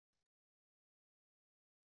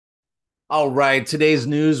All right, today's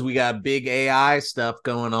news, we got big AI stuff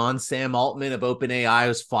going on. Sam Altman of OpenAI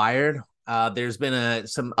was fired. There's been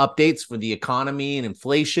some updates for the economy and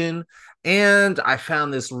inflation. And I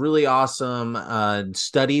found this really awesome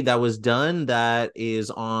study that was done that is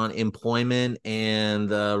on employment and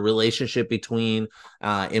the relationship between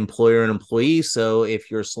employer and employee. So if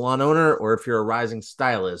you're a salon owner or if you're a rising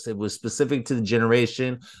stylist, it was specific to the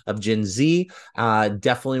generation of Gen Z.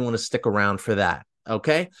 Definitely want to stick around for that.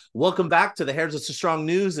 Okay. Welcome back to the Hairdresser Strong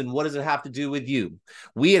News. And what does it have to do with you?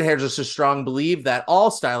 We at Hairdresser Strong believe that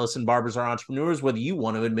all stylists and barbers are entrepreneurs, whether you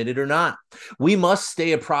want to admit it or not. We must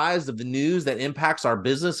stay apprised of the news that impacts our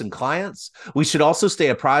business and clients. We should also stay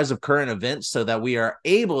apprised of current events so that we are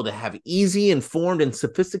able to have easy, informed, and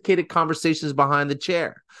sophisticated conversations behind the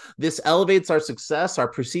chair. This elevates our success, our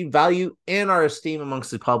perceived value, and our esteem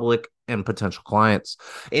amongst the public and potential clients.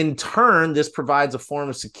 In turn, this provides a form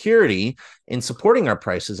of security in supporting our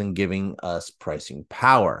prices and giving us pricing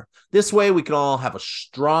power. This way, we can all have a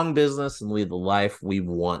strong business and lead the life we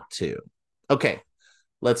want to. Okay,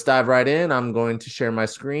 let's dive right in. I'm going to share my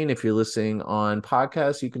screen. If you're listening on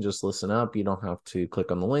podcasts, you can just listen up. You don't have to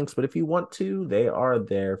click on the links, but if you want to, they are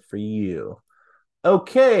there for you.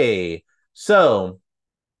 Okay, so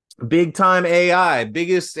big time AI,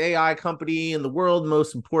 biggest AI company in the world,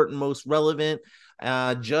 most important, most relevant,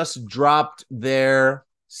 just dropped their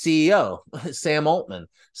CEO, Sam Altman.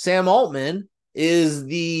 Sam Altman is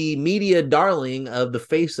the media darling of the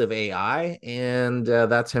face of AI, and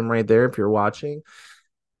that's him right there if you're watching.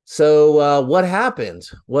 So what happened?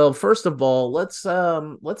 Well, first of all, let's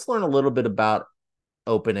learn a little bit about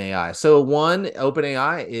OpenAI. So one,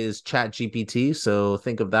 OpenAI is Chat GPT. So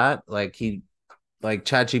think of that like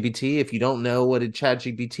ChatGPT. If you don't know what a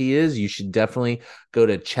ChatGPT is, you should definitely go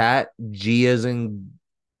to Chat G as in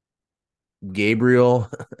Gabriel,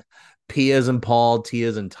 P as in Paul, T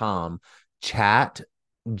as in Tom, Chat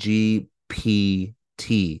GPT.com.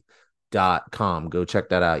 Go check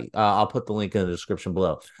that out. I'll put the link in the description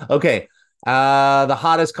below. Okay. The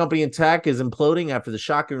hottest company in tech is imploding after the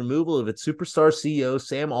shocking removal of its superstar CEO,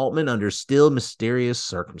 Sam Altman, under still mysterious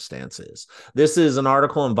circumstances. This is an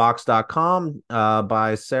article on Vox.com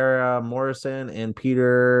by Sarah Morrison and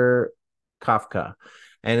Peter Kafka.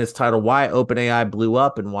 And it's titled Why OpenAI Blew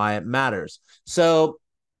Up and Why It Matters. So,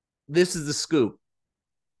 this is the scoop.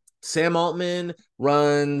 Sam Altman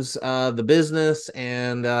runs the business,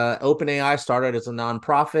 and OpenAI started as a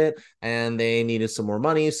nonprofit, and they needed some more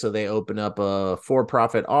money, so they opened up a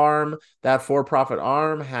for-profit arm. That for-profit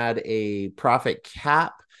arm had a profit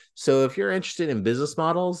cap. So if you're interested in business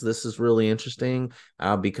models, this is really interesting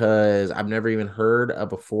because I've never even heard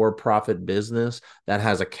of a for-profit business that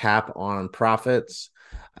has a cap on profits.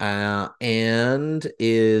 And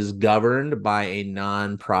is governed by a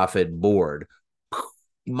nonprofit board.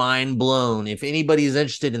 Mind blown. If anybody's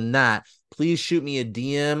interested in that, please shoot me a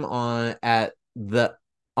DM on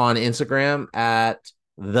Instagram at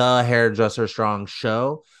the Hairdresser Strong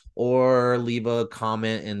Show, or leave a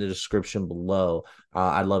comment in the description below.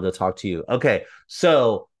 I'd love to talk to you. Okay,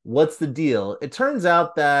 so what's the deal? It turns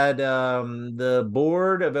out that the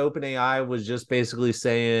board of OpenAI was just basically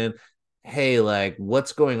saying, hey, like,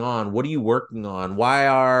 what's going on? What are you working on? Why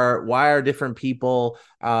are different people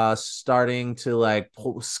starting to like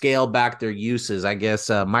scale back their uses? I guess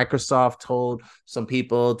Microsoft told some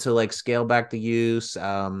people to like scale back the use,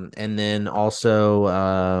 and then also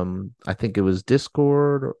I think it was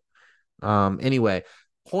Discord. Anyway,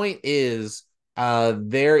 point is,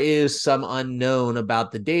 there is some unknown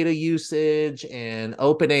about the data usage, and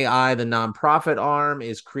OpenAI, the nonprofit arm,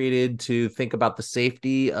 is created to think about the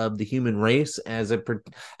safety of the human race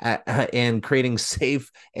and creating safe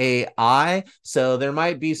AI. So there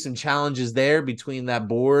might be some challenges there between that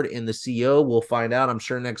board and the CEO. We'll find out. I'm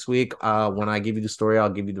sure next week, when I give you the story, I'll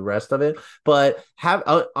give you the rest of it. But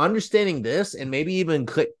understanding this and maybe even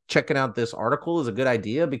checking out this article is a good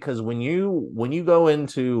idea, because when you go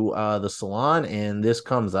into the salon and this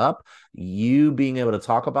comes up, you being able to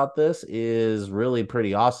talk about this is really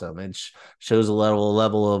pretty awesome. It shows a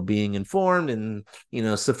level of being informed and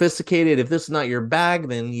sophisticated. If this is not your bag,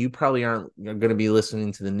 then you probably aren't going to be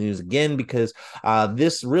listening to the news again, because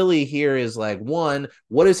this really here is like, one,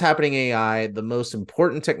 what is happening AI, the most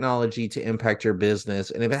important technology to impact your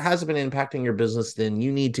business. And if it hasn't been impacting your business, then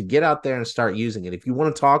you need to get out there and start using it. If you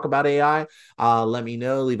want to talk about AI, let me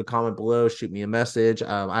know. Leave a comment below. Shoot me a message.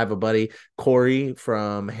 I have a buddy, Corey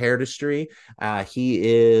from Hairdustry. He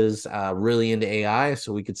is really into AI,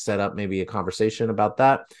 so we could set up maybe a conversation about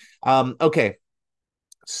that. Okay,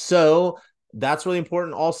 so that's really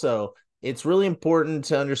important. Also, it's really important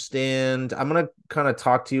to understand. I'm going to kind of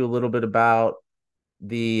talk to you a little bit about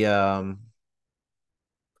the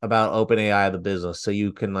about OpenAI, the business, so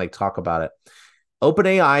you can like talk about it.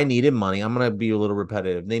 OpenAI needed money. I'm going to be a little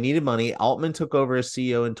repetitive. They needed money. Altman took over as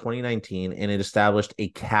CEO in 2019, and it established a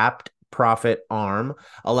capped profit arm,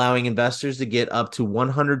 allowing investors to get up to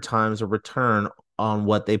 100 times a return on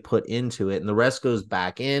what they put into it. And the rest goes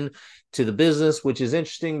back in to the business, which is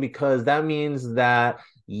interesting because that means that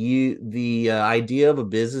the idea of a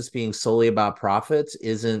business being solely about profits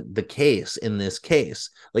isn't the case in this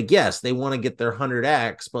case. Like, yes, they want to get their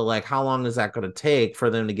 100x, but like, how long is that going to take for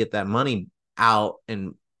them to get that money out?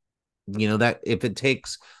 And that if it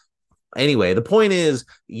takes, anyway, the point is,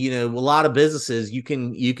 a lot of businesses, you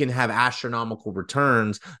can have astronomical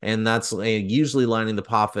returns, and that's usually lining the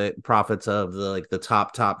profits of the like the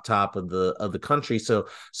top of the country. So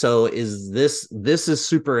this is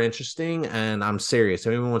super interesting, and I'm serious. If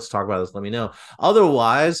anyone wants to talk about this, let me know.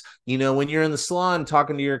 Otherwise, when you're in the salon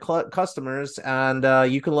talking to your customers, and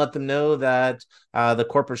you can let them know that the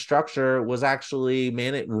corporate structure was actually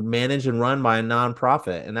managed and run by a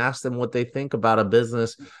nonprofit, and ask them what they think about a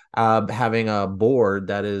business having a board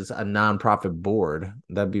that is a nonprofit board.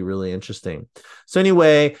 That'd be really interesting. So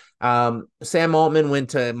anyway, Sam Altman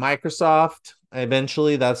went to Microsoft.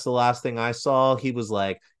 Eventually, that's the last thing I saw. He was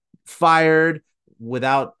like fired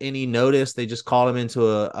without any notice. They just called him into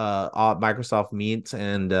a Microsoft meet,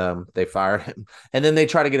 and they fired him. And then they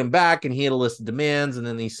tried to get him back, and he had a list of demands. And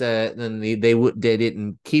then he said, then they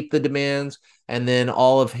didn't keep the demands. And then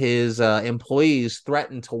all of his employees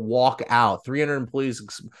threatened to walk out. 300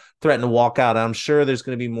 employees threatened to walk out. I'm sure there's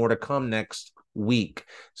going to be more to come next week.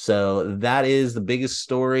 So that is the biggest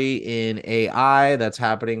story in AI that's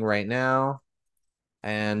happening right now.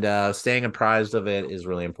 And staying apprised of it is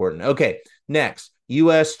really important. Okay, next,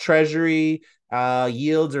 U.S. Treasury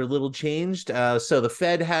yields are a little changed. So the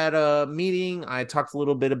Fed had a meeting. I talked a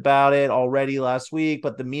little bit about it already last week,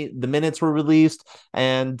 but the minutes were released,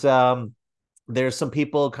 and there's some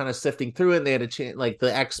people kind of sifting through it, and they had a chance, like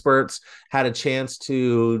the experts had a chance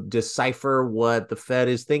to decipher what the Fed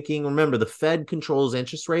is thinking. Remember, the Fed controls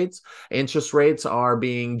interest rates. Interest rates are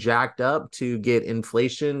being jacked up to get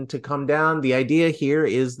inflation to come down. The idea here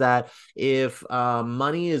is that if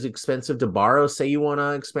money is expensive to borrow, say you want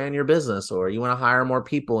to expand your business, or you want to hire more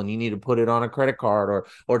people and you need to put it on a credit card,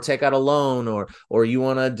 or take out a loan, or you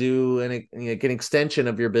want to do an extension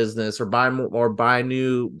of your business, or buy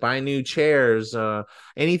new chairs,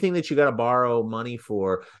 anything that you got to borrow money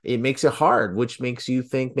for, it makes it hard, which makes you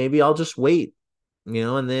think maybe I'll just wait.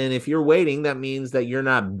 And then if you're waiting, that means that you're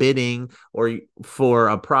not bidding or for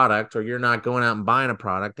a product, or you're not going out and buying a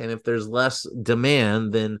product. And if there's less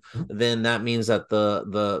demand, then that means that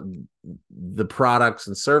the products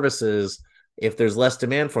and services, if there's less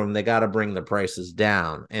demand for them, they got to bring the prices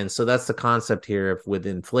down. And so that's the concept here. If with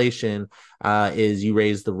inflation, is you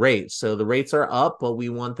raise the rates. So the rates are up, but we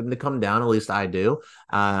want them to come down. At least I do.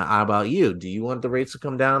 How about you? Do you want the rates to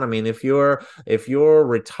come down? I mean, if you're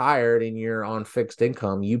retired and you're on fixed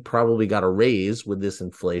income, you probably got a raise with this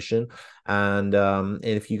inflation. And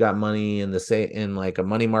if you got money in like a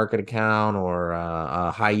money market account, or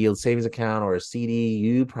a high yield savings account, or a CD,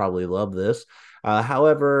 you probably love this.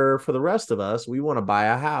 However, for the rest of us, we want to buy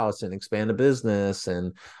a house and expand a business,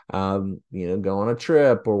 and go on a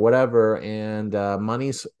trip or whatever. And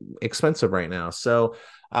money's expensive right now. So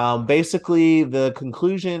basically, the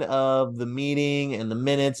conclusion of the meeting and the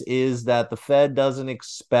minutes is that the Fed doesn't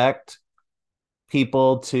expect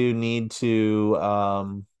people to need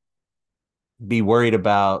to be worried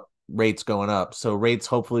about rates going up. So rates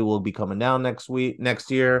hopefully will be coming down next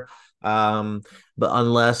year. But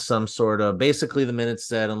unless basically the minutes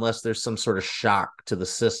said, unless there's some sort of shock to the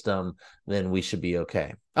system, then we should be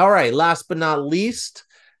okay. All right. Last but not least,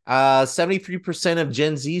 73% of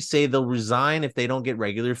Gen Z say they'll resign if they don't get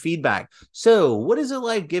regular feedback. So what is it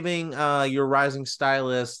like giving your rising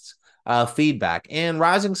stylists feedback? And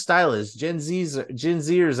rising stylists, Gen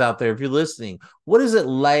Zers out there, if you're listening, what is it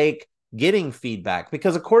like getting feedback?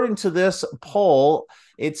 Because according to this poll,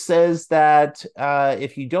 it says that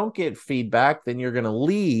if you don't get feedback, then you're going to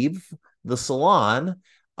leave the salon.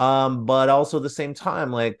 But also at the same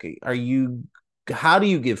time, like, how do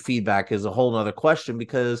you give feedback is a whole nother question,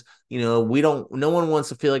 because, no one wants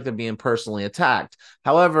to feel like they're being personally attacked.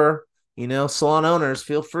 However, salon owners,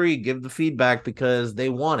 feel free, give the feedback because they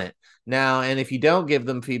want it. Now, and if you don't give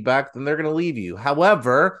them feedback, then they're going to leave you.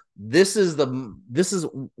 However, this is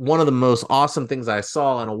one of the most awesome things I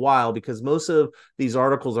saw in a while, because most of these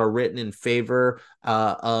articles are written in favor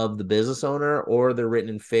of the business owner, or they're written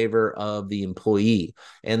in favor of the employee.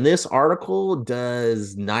 And this article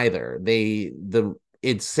does neither.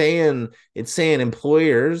 It's saying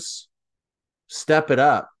employers Step it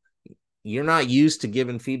up. You're not used to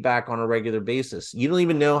giving feedback on a regular basis. You don't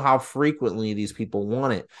even know how frequently these people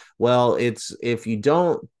want it. Well, it's if you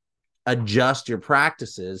don't adjust your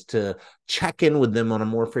practices to check in with them on a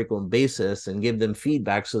more frequent basis and give them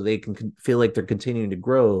feedback so they can feel like they're continuing to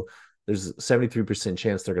grow, there's a 73%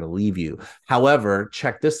 chance they're going to leave you. However,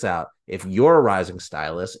 check this out. If you're a rising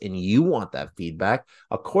stylist and you want that feedback,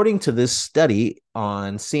 according to this study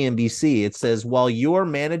on CNBC, it says while your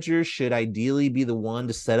manager should ideally be the one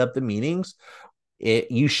to set up the meetings,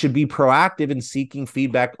 you should be proactive in seeking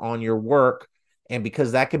feedback on your work. And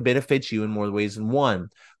because that could benefit you in more ways than one.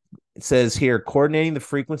 It says here, coordinating the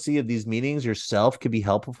frequency of these meetings yourself could be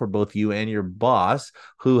helpful for both you and your boss,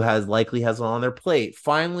 who likely has on their plate.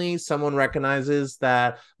 Finally, someone recognizes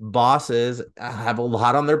that bosses have a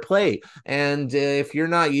lot on their plate. And if you're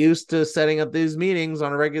not used to setting up these meetings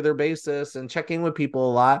on a regular basis and checking with people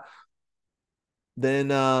a lot, then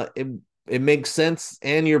it makes sense,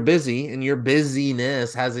 and you're busy and your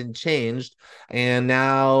busyness hasn't changed, and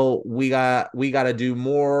now we got to do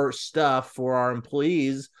more stuff for our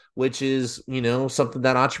employees, which is something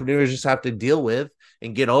that entrepreneurs just have to deal with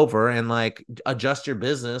and get over, and like adjust your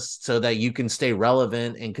business so that you can stay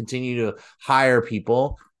relevant and continue to hire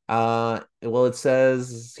people. Well, it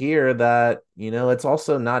says here that it's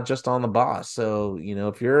also not just on the boss. So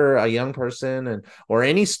if you're a young person or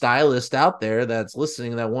any stylist out there that's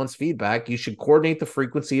listening that wants feedback, you should coordinate the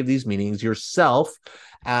frequency of these meetings yourself,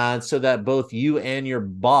 so that both you and your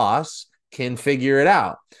boss can figure it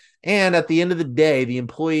out. And at the end of the day, the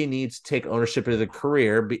employee needs to take ownership of the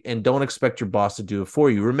career, and don't expect your boss to do it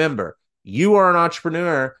for you. Remember, you are an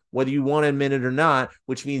entrepreneur, whether you want to admit it or not,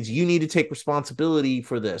 which means you need to take responsibility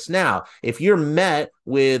for this. Now, if you're met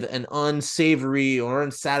with an unsavory or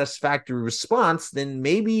unsatisfactory response, then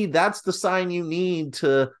maybe that's the sign you need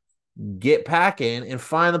to get packing and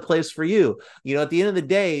find the place for you. At the end of the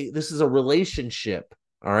day, this is a relationship.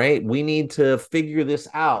 All right. We need to figure this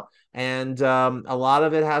out. And a lot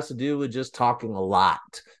of it has to do with just talking a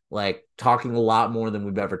lot, like talking a lot more than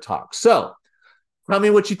we've ever talked. So, tell me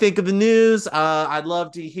what you think of the news. I'd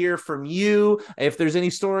love to hear from you. If there's any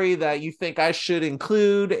story that you think I should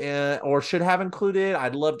include or should have included,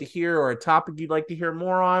 I'd love to hear, or a topic you'd like to hear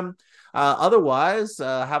more on. Otherwise,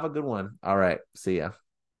 have a good one. All right. See ya.